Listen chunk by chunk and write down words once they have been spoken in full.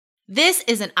This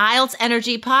is an IELTS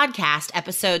Energy Podcast,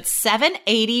 episode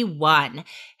 781,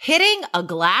 Hitting a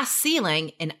Glass Ceiling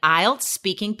in IELTS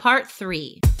Speaking Part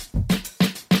 3.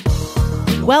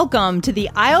 Welcome to the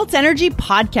IELTS Energy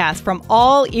Podcast from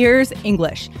All Ears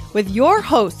English with your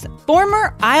hosts,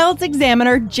 former IELTS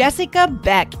examiner Jessica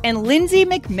Beck and Lindsay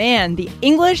McMahon, the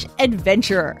English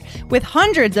adventurer. With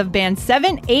hundreds of Band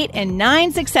 7, 8, and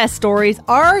 9 success stories,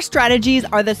 our strategies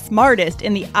are the smartest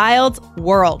in the IELTS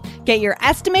world. Get your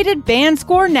estimated band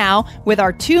score now with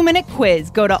our 2-minute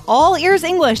quiz. Go to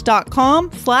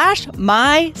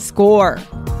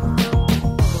allearsenglish.com/myscore.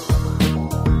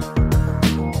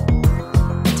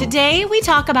 Today, we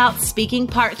talk about Speaking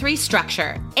Part 3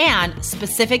 structure and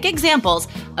specific examples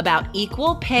about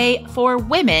equal pay for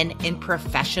women in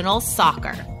professional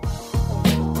soccer.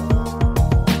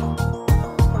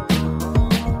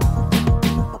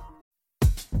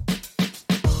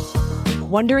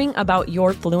 Wondering about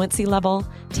your fluency level?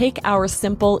 Take our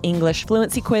simple English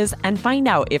fluency quiz and find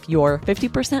out if you're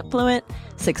 50% fluent,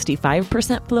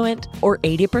 65% fluent, or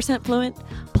 80% fluent.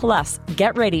 Plus,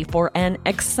 get ready for an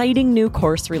exciting new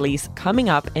course release coming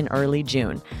up in early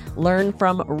June. Learn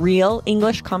from real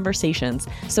English conversations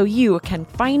so you can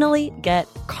finally get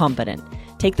confident.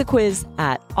 Take the quiz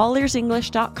at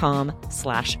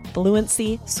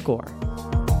allearsenglish.com/fluency score.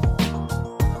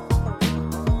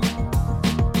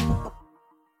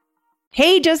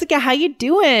 Hey, Jessica, how you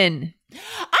doing?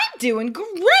 I'm doing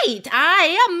great.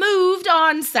 I moved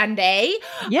on Sunday.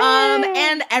 Yay.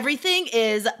 And everything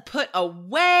is put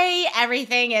away.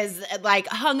 Everything is like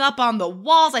hung up on the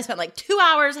walls. I spent like 2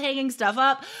 hours hanging stuff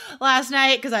up last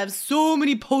night because I have so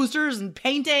many posters and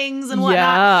paintings and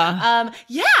whatnot.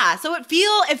 So it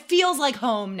feels like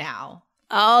home now.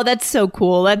 Oh, that's so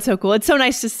cool. That's so cool. It's so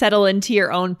nice to settle into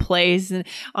your own place. And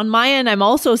on my end, I'm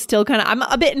also still I'm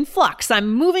a bit in flux.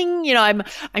 I'm moving, I'm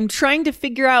trying to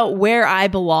figure out where I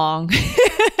belong. So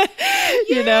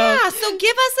give us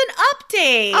an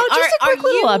update. Oh, just a quick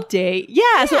little update.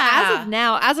 Yeah. So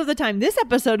Yeah. as of the time this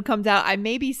episode comes out, I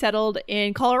may be settled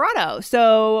in Colorado.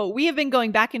 So we have been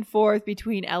going back and forth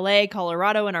between LA,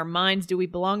 Colorado in our minds. Do we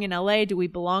belong in LA? Do we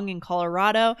belong in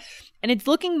Colorado? And it's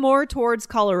looking more towards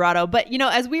Colorado. But,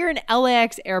 as we were in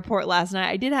LAX airport last night,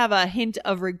 I did have a hint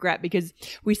of regret because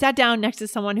we sat down next to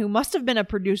someone who must have been a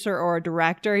producer or a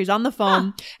director. He's on the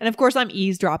phone. And of course, I'm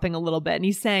eavesdropping a little bit. And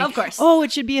he's saying, of course, oh,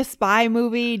 it should be a spy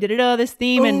movie, this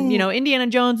theme. Ooh. And, Indiana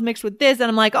Jones mixed with this. And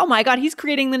I'm like, oh my God, he's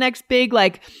creating the next big,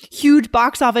 huge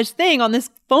box office thing on this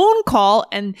phone call.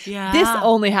 And this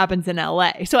only happens in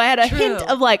LA. So I had a hint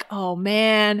of oh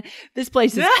man, this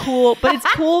place is cool, but it's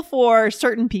cool for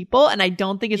certain people. And I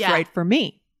don't think it's right for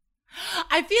me.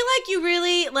 I feel like you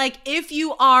really, if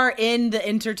you are in the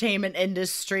entertainment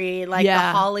industry, the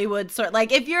Hollywood sort,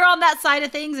 if you're on that side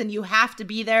of things and you have to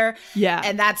be there,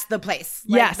 and that's the place.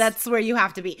 That's where you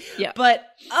have to be. Yeah. But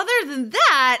other than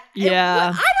that,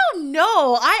 I don't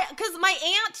know. Because my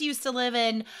aunt used to live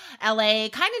in LA,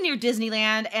 kind of near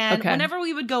Disneyland, and whenever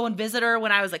we would go and visit her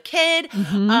when I was a kid,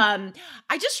 I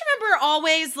just remember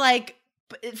always,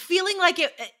 feeling like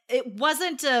it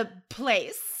wasn't a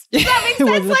place. Does that make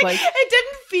sense? It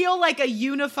didn't feel like a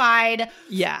unified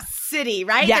city,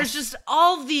 right? Yes. There's just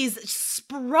all these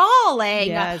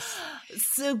sprawling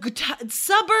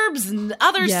suburbs and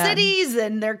other cities,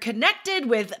 and they're connected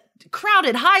with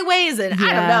crowded highways, and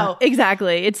I don't know.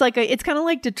 Exactly. It's it's kind of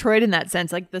like Detroit in that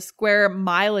sense. The square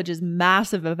mileage is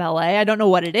massive of LA. I don't know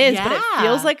what it is, but it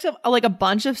feels like a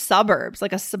bunch of suburbs,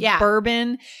 like a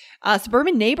suburban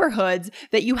neighborhoods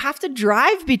that you have to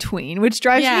drive between, which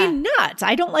drives me nuts.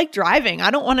 I don't like driving.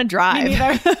 I don't want to drive. Me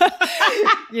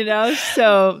neither.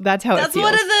 So that's how it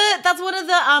feels. That's one of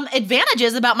the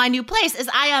advantages about my new place is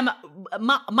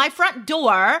my front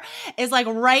door is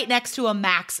right next to a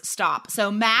Max stop.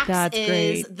 So Max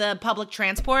is the public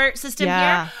transport system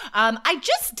here. I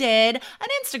just did an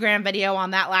Instagram video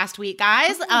on that last week,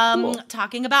 guys,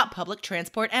 talking about public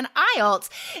transport and IELTS.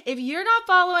 If you're not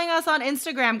following us on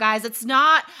Instagram, guys, it's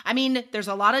not, there's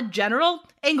a lot of general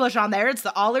English on there. It's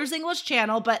the All Ears English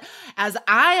channel, but as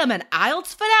I am an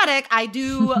IELTS fanatic, I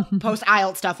do post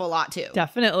IELTS stuff a lot too.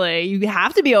 Definitely. You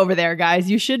have to be over there, guys.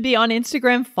 You should be on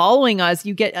Instagram following us.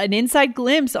 You get an inside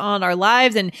glimpse on our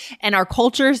lives and our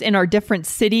cultures in our different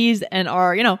cities and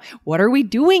our, what are we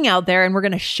doing out there? And we're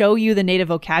going to show you the native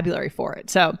vocabulary for it.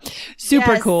 So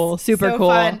super cool. Super cool.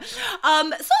 Fun.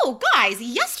 So guys,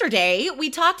 yesterday we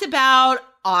talked about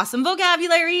awesome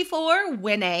vocabulary for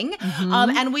winning.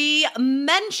 And we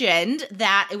mentioned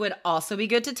that it would also be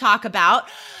good to talk about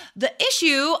the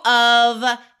issue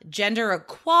of gender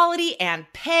equality and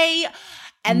pay.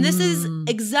 And this is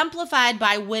exemplified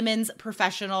by women's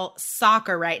professional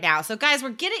soccer right now. So guys,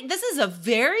 this is a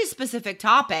very specific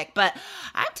topic, but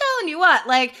I'm telling you what,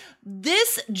 like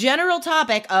this general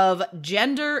topic of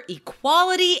gender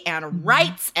equality and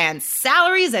rights and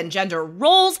salaries and gender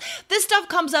roles, this stuff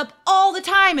comes up all the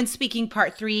time in Speaking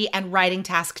Part 3 and Writing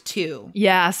Task 2.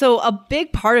 Yeah, so a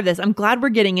big part of this, I'm glad we're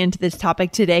getting into this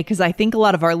topic today because I think a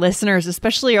lot of our listeners,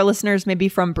 especially our listeners maybe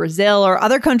from Brazil or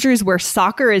other countries where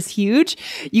soccer is huge,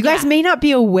 you guys may not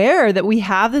be aware that we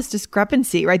have this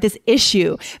discrepancy, right? This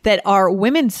issue that our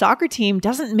women's soccer team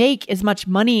doesn't make as much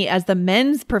money as the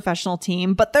men's professional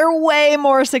team, but they're way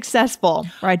more successful,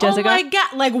 right, Jessica? Oh my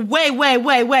God, like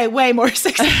way more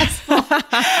successful. and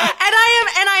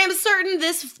I am certain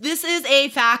this is a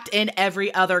fact in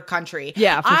every other country.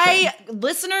 Yeah, for sure.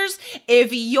 Listeners,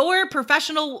 if your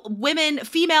professional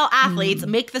female athletes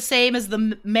make the same as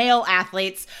the male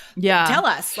athletes, tell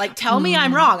us. Like, tell me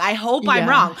I'm wrong. I hope I'm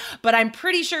wrong, but I'm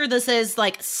pretty sure this is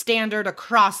like standard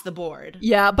across the board.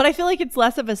 Yeah, but I feel like it's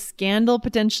less of a scandal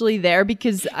potentially there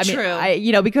because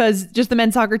because just the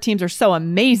men's soccer teams are so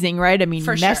amazing, right? I mean,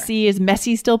 is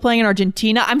Messi still playing in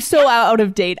Argentina? I'm so out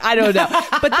of date. I don't know.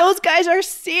 But those guys are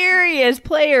serious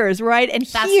players, right? And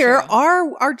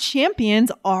our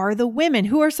champions are the women.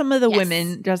 Who are some of the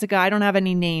women, Jessica? I don't have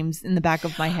any names in the back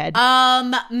of my head.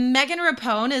 Megan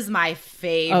Rapone is my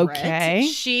favorite. Okay.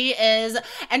 She is,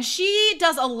 and she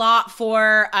does a lot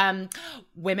for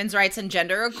women's rights and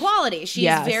gender equality. She's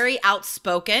very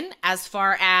outspoken as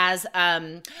far as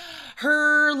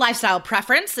her lifestyle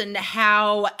preference and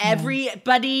how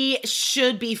everybody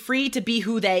should be free to be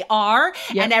who they are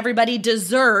and everybody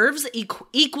deserves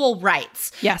equal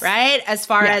rights. Yes. Right? As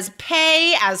far as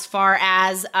pay, as far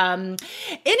as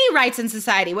any rights in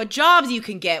society, what jobs you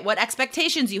can get, what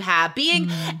expectations you have, being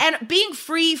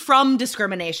free from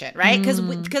discrimination, right?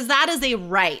 Because that is a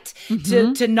right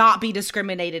to not be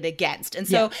discriminated against. And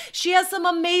so she has some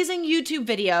amazing YouTube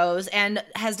videos and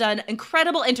has done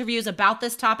incredible interviews about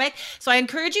this topic. So I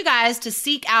encourage you guys to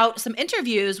seek out some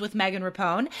interviews with Megan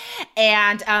Rapone,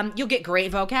 and you'll get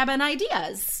great vocab and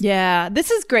ideas. Yeah, this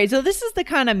is great. So this is the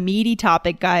kind of meaty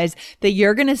topic, guys, that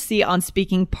you're going to see on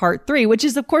Speaking Part 3, which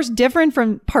is, of course, different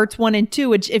from Parts 1 and 2,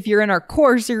 which if you're in our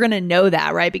course, you're going to know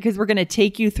that, right? Because we're going to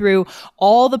take you through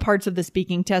all the parts of the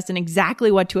speaking test and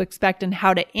exactly what to expect and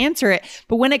how to answer it.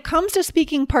 But when it comes to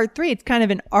Speaking Part 3, it's kind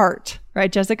of an art. Right,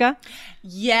 Jessica?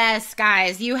 Yes,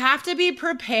 guys. You have to be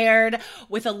prepared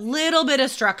with a little bit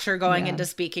of structure going into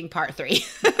Speaking Part 3.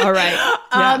 All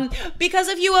right. Because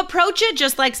if you approach it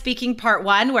just like Speaking Part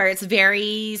 1, where it's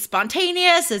very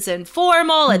spontaneous, it's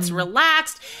informal, it's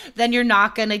relaxed, then you're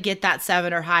not going to get that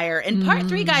 7 or higher. In Part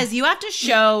 3, guys, you have to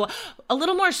show a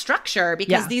little more structure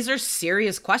because these are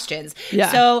serious questions.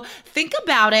 Yeah. So think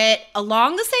about it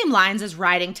along the same lines as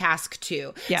Writing Task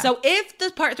 2. Yeah. So if the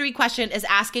Part 3 question is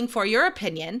asking for your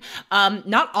opinion,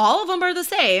 not all of them are the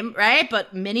same, right?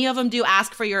 But many of them do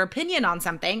ask for your opinion on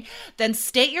something. Then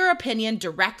state your opinion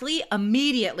directly,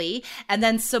 immediately, and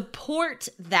then support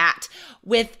that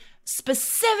with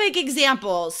specific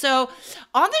examples. So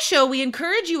on the show, we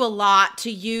encourage you a lot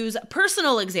to use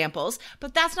personal examples,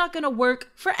 but that's not going to work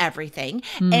for everything.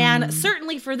 And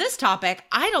certainly for this topic,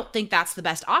 I don't think that's the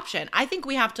best option. I think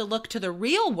we have to look to the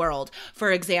real world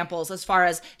for examples as far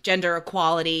as gender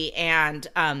equality and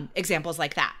examples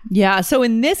like that. Yeah. So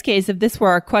in this case, if this were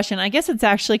our question, I guess it's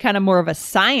actually kind of more of a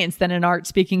science than an art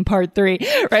Speaking Part 3,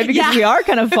 right? Because we are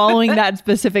kind of following that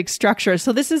specific structure.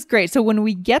 So this is great. So when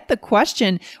we get the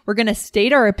question, we're going to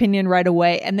state our opinion right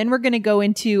away. And then we're going to go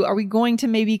into, are we going to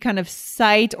maybe kind of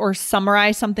cite or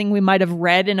summarize something we might have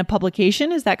read in a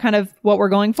publication? Is that kind of what we're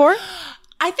going for?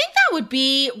 I think that would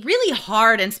be really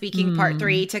hard in Speaking Part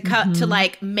 3 to cut to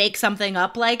like make something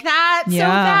up like that so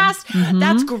fast.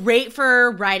 That's great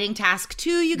for Writing Task 2,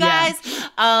 you guys.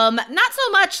 Not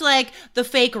so much like the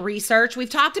fake research. We've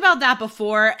talked about that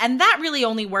before, and that really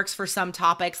only works for some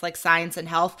topics like science and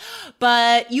health.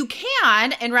 But you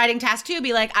can, in Writing Task 2,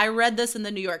 be like, I read this in the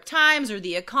New York Times or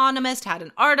The Economist had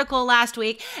an article last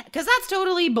week, because that's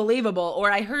totally believable.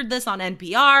 Or I heard this on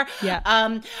NPR.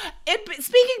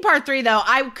 Speaking Part 3, though,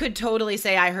 I could totally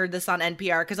say I heard this on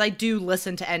NPR because I do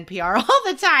listen to NPR all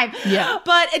the time. Yeah.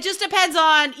 But it just depends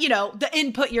on, the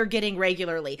input you're getting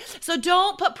regularly. So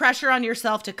don't put pressure on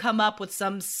yourself to come up with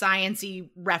some science-y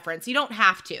reference. You don't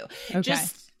have to. Okay.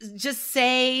 Just just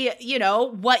say, you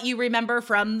know, what you remember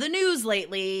from the news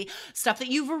lately, stuff that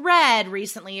you've read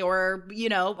recently or, you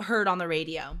know, heard on the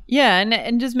radio. Yeah.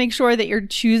 And just make sure that you're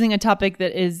choosing a topic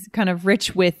that is kind of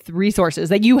rich with resources,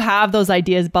 that you have those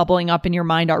ideas bubbling up in your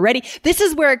mind already. This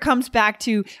is where it comes back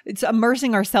to, it's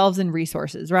immersing ourselves in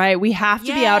resources, right? We have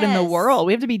to be out in the world.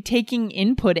 We have to be taking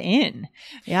input in.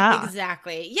 Yeah.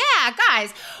 Exactly. Yeah,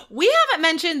 guys, we haven't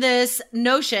mentioned this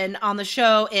notion on the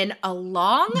show in a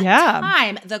long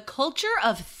time. The culture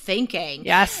of thinking.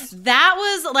 Yes. That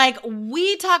was like,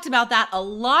 we talked about that a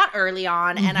lot early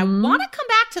on, and I want to come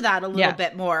back to that a little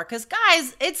bit more because,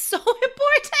 guys, it's so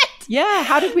important. Yeah.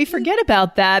 How did we forget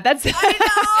about that? That's I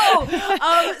know.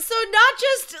 So not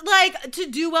just like to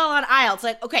do well on IELTS.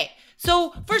 Like, okay,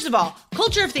 so first of all,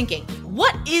 culture of thinking.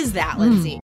 What is that,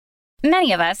 Lindsay?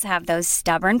 Many of us have those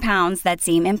stubborn pounds that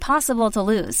seem impossible to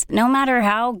lose, no matter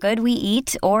how good we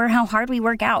eat or how hard we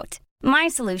work out. My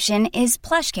solution is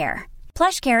PlushCare.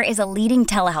 PlushCare is a leading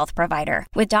telehealth provider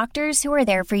with doctors who are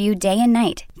there for you day and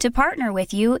night to partner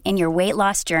with you in your weight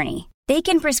loss journey. They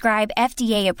can prescribe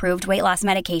FDA-approved weight loss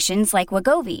medications like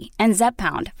Wegovy and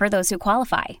Zepbound for those who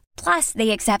qualify. Plus,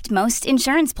 they accept most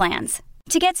insurance plans.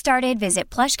 To get started, visit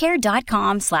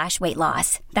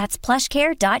plushcare.com/weightloss. That's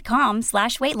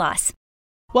plushcare.com/weightloss.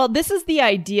 Well, this is the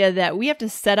idea that we have to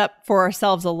set up for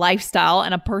ourselves a lifestyle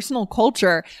and a personal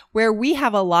culture where we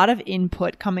have a lot of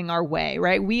input coming our way,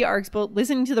 right? We are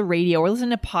listening to the radio, we're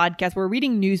listening to podcasts, we're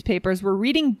reading newspapers, we're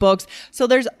reading books. So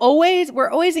we're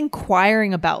always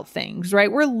inquiring about things,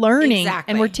 right? We're learning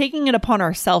and we're taking it upon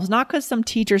ourselves, not because some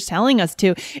teacher's telling us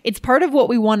to. It's part of what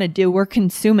we want to do. We're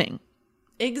consuming.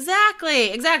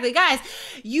 Exactly. Guys,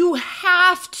 you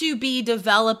have to be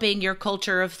developing your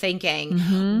culture of thinking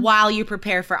while you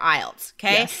prepare for IELTS,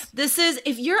 okay? Yes. This is,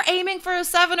 if you're aiming for a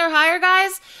 7 or higher,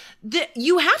 guys,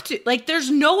 you have to, like,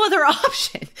 there's no other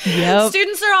option. Yep.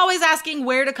 Students are always asking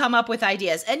where to come up with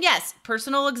ideas. And yes,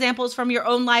 personal examples from your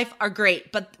own life are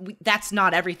great, but that's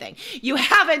not everything. You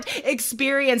haven't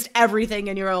experienced everything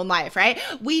in your own life, right?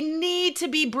 We need to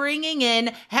be bringing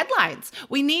in headlines.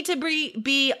 We need to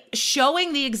be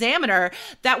showing the examiner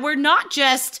that we're not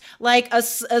just like a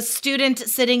student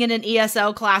sitting in an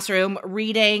ESL classroom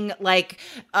reading like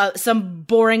some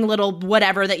boring little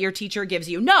whatever that your teacher gives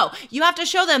you. No, you have to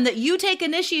show them that you take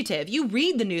initiative. You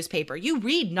read the newspaper, you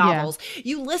read novels,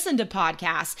 you listen to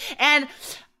podcasts. And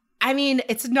I mean,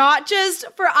 it's not just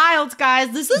for IELTS,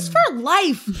 guys. This is for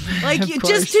life. Like,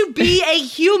 just to be a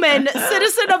human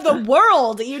citizen of the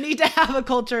world, you need to have a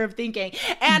culture of thinking.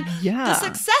 And the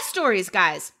success stories,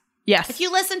 guys. Yes. If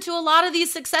you listen to a lot of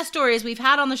these success stories we've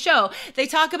had on the show, they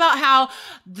talk about how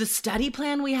the study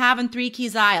plan we have in 3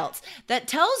 Keys IELTS that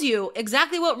tells you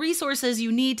exactly what resources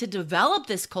you need to develop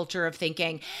this culture of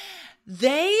thinking.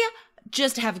 They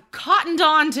just have cottoned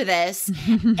on to this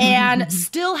and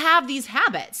still have these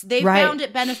habits. They found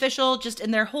it beneficial just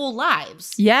in their whole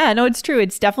lives. Yeah, no, it's true.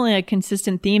 It's definitely a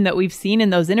consistent theme that we've seen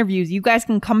in those interviews. You guys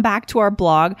can come back to our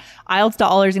blog,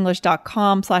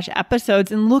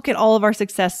 IELTS.AllEarsEnglish.com/episodes, and look at all of our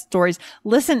success stories.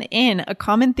 Listen in. A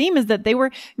common theme is that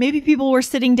maybe people were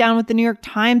sitting down with the New York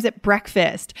Times at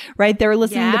breakfast, right? They were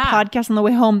listening to podcasts on the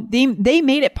way home. They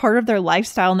made it part of their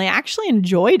lifestyle and they actually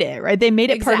enjoyed it, right? They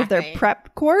made it part of their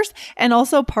prep course and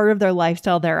also part of their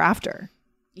lifestyle thereafter.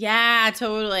 Yeah,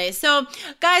 totally. So,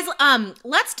 guys,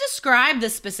 let's describe the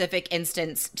specific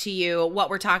instance to you, what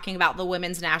we're talking about, the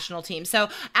women's national team. So,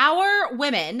 our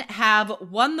women have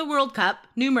won the World Cup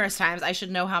numerous times. I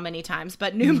should know how many times,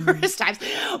 but numerous times,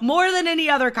 more than any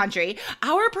other country.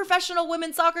 Our professional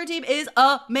women's soccer team is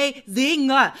amazing.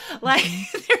 Like,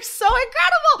 they're so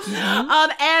incredible.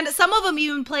 And some of them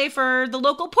even play for the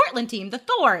local Portland team, the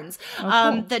Thorns,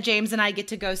 cool. That James and I get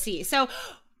to go see. So,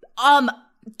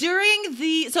 during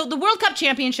the World Cup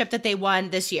championship that they won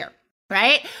this year,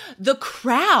 right? The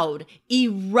crowd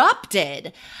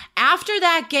erupted after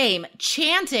that game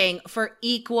chanting for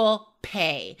equal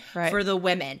pay for the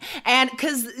women. And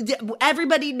because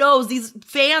everybody knows, these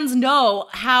fans know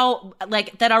how,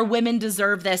 like, that our women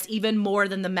deserve this even more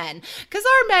than the men. Because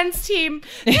our men's team,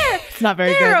 it's not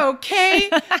very good. They're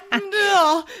okay.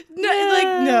 No.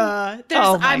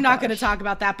 I'm not going to talk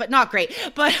about that, but not great.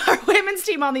 But our women's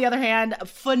team, on the other hand,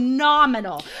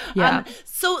 phenomenal. Yeah.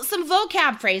 So some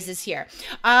vocab phrases here.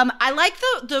 I like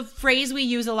the phrase we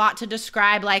use a lot to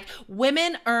describe, like,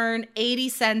 women earn 80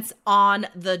 cents on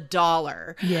the dollar.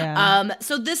 Yeah.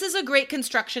 So this is a great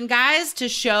construction, guys, to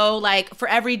show, like, for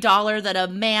every dollar that a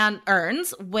man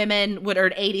earns, women would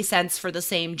earn 80 cents for the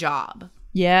same job.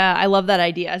 Yeah, I love that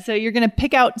idea. So you're going to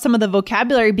pick out some of the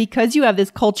vocabulary because you have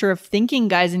this culture of thinking,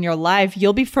 guys, in your life.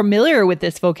 You'll be familiar with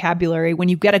this vocabulary when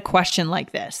you get a question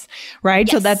like this, right?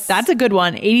 Yes. So that's a good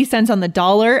one. 80 cents on the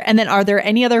dollar. And then are there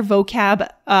any other vocab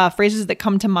phrases that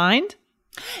come to mind?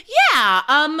 Yeah,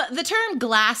 the term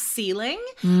glass ceiling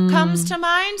comes to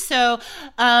mind. So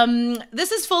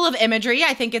this is full of imagery.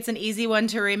 I think it's an easy one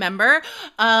to remember.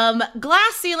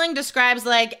 Glass ceiling describes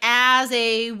like as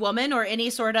a woman or any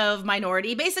sort of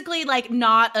minority, basically like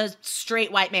not a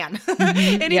straight white man.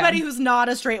 Anybody who's not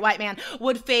a straight white man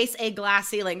would face a glass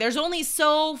ceiling. There's only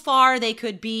so far they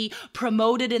could be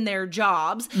promoted in their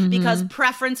jobs because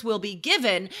preference will be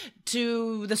given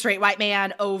to the straight white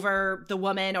man over the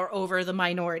woman or over the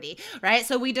minority, right?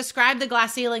 So we describe the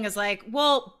glass ceiling as like,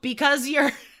 well, because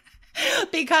you're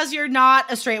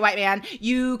not a straight white man,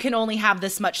 you can only have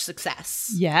this much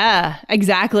success. Yeah,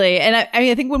 exactly. And I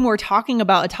mean, I think when we're talking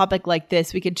about a topic like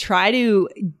this, we could try to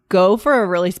go for a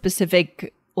really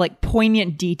specific like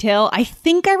poignant detail. I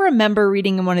think I remember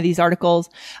reading in one of these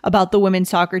articles about the women's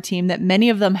soccer team that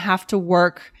many of them have to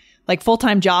work like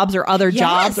full-time jobs or other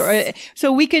jobs.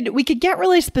 So we could get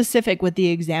really specific with the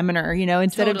examiner, you know,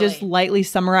 instead of just lightly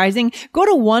summarizing, go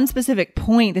to one specific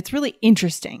point that's really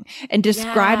interesting and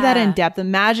describe that in depth.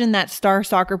 Imagine that star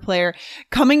soccer player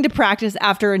coming to practice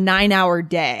after a 9-hour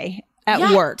day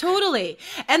at work. Totally.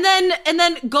 And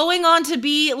then going on to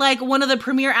be like one of the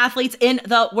premier athletes in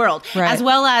the world, as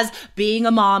well as being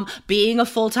a mom, being a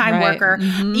full-time worker.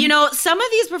 You know, some of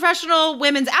these professional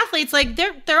women's athletes, like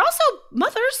they're also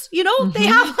mothers, you know, they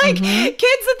have like kids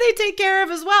that they take care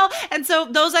of as well. And so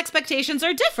those expectations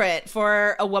are different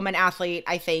for a woman athlete,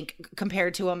 I think,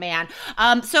 compared to a man.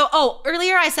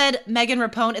 Earlier I said Megan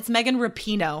Rapinoe. It's Megan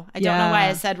Rapinoe. I don't know why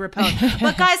I said Rapinoe.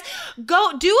 But guys,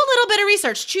 go do a little bit of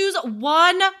research. Choose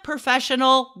one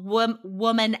professional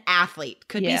woman athlete.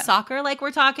 Could be soccer like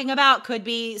we're talking about. Could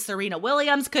be Serena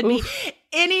Williams. Could be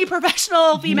any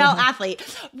professional female athlete.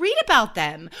 Read about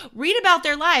them. Read about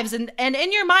their lives. And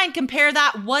in your mind, compare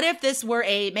that. What if this were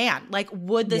a man? Like,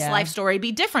 would this life story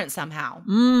be different somehow?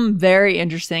 Very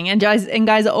interesting. And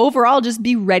guys, overall, just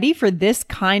be ready for this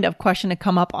kind of question to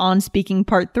come up on Speaking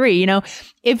Part 3. You know,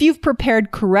 if you've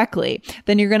prepared correctly,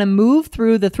 then you're going to move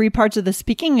through the 3 parts of the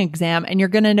speaking exam and you're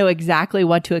going to know exactly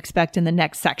what to expect in the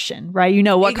next section, right? You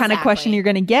know what kind of question you're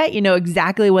going to get. You know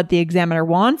exactly what the examiner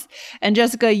wants. And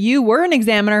Jessica, you were an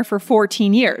examiner for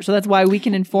 14 years. So that's why we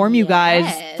can inform you guys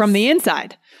from the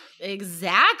inside.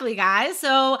 Exactly, guys.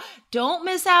 So don't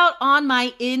miss out on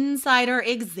my insider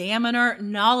examiner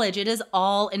knowledge. It is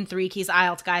all in 3 Keys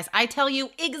IELTS, guys. I tell you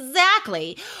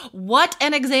exactly what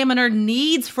an examiner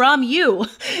needs from you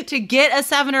to get a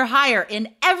 7 or higher in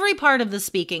every part of the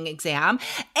speaking exam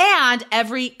and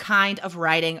every kind of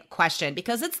writing question,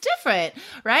 because it's different,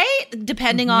 right?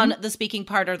 Depending on the speaking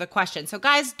part or the question. So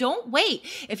guys, don't wait.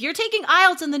 If you're taking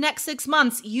IELTS in the next 6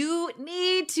 months, you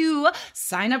need to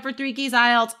sign up for 3 Keys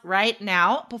IELTS right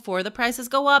now before the prices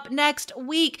go up next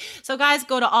week. So guys,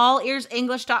 go to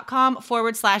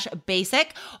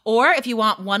allearsenglish.com/basic, or if you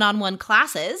want one-on-one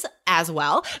classes as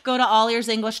well, go to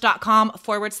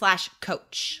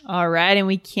allearsenglish.com/coach. All right. And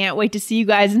we can't wait to see you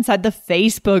guys inside the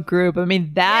Facebook group. I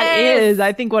mean, that is,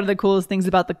 I think, one of the coolest things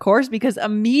about the course, because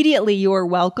immediately you are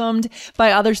welcomed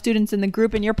by other students in the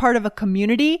group and you're part of a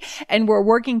community, and we're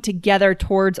working together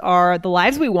towards the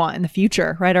lives we want in the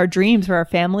future, right? Our dreams for our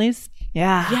families.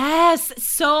 Yeah. Yes.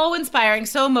 So inspiring,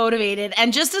 so motivated.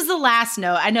 And just as the last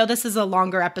note, I know this is a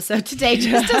longer episode today,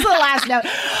 just as the last note,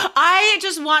 I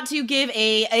just want to give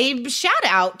a shout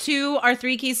out to our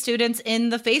 3 Keys students in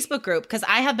the Facebook group, because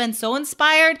I have been so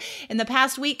inspired in the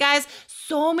past week, guys.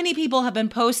 So many people have been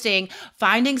posting,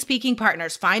 finding speaking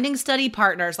partners, finding study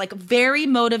partners, like very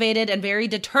motivated and very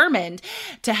determined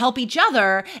to help each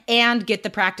other and get the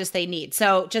practice they need.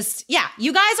 So just,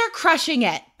 you guys are crushing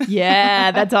it.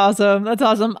 Yeah, that's awesome. That's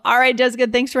awesome. All right, Jessica,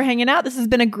 thanks for hanging out. This has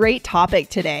been a great topic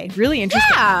today. Really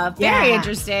interesting. Yeah, very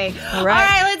interesting. All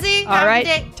right, Lindsay. All right.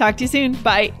 Have a good day. Talk to you soon.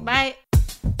 Bye. Bye.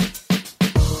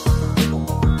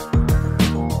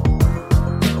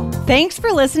 Thanks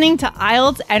for listening to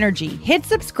IELTS Energy. Hit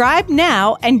subscribe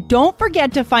now, and don't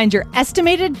forget to find your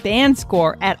estimated band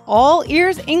score at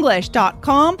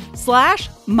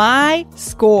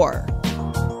allearsenglish.com/myscore.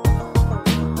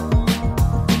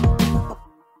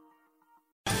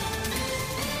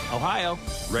 Ohio,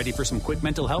 ready for some quick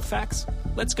mental health facts?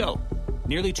 Let's go.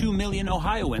 Nearly 2 million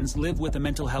Ohioans live with a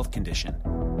mental health condition.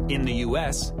 In the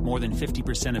U.S., more than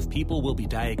 50% of people will be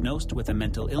diagnosed with a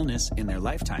mental illness in their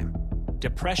lifetime.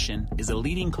 Depression is a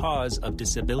leading cause of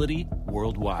disability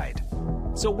worldwide.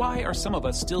 So why are some of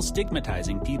us still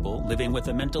stigmatizing people living with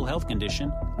a mental health condition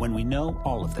when we know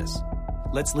all of this?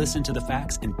 Let's listen to the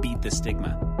facts and beat the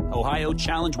stigma. Ohio,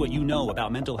 challenge what you know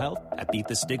about mental health at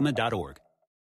beatthestigma.org.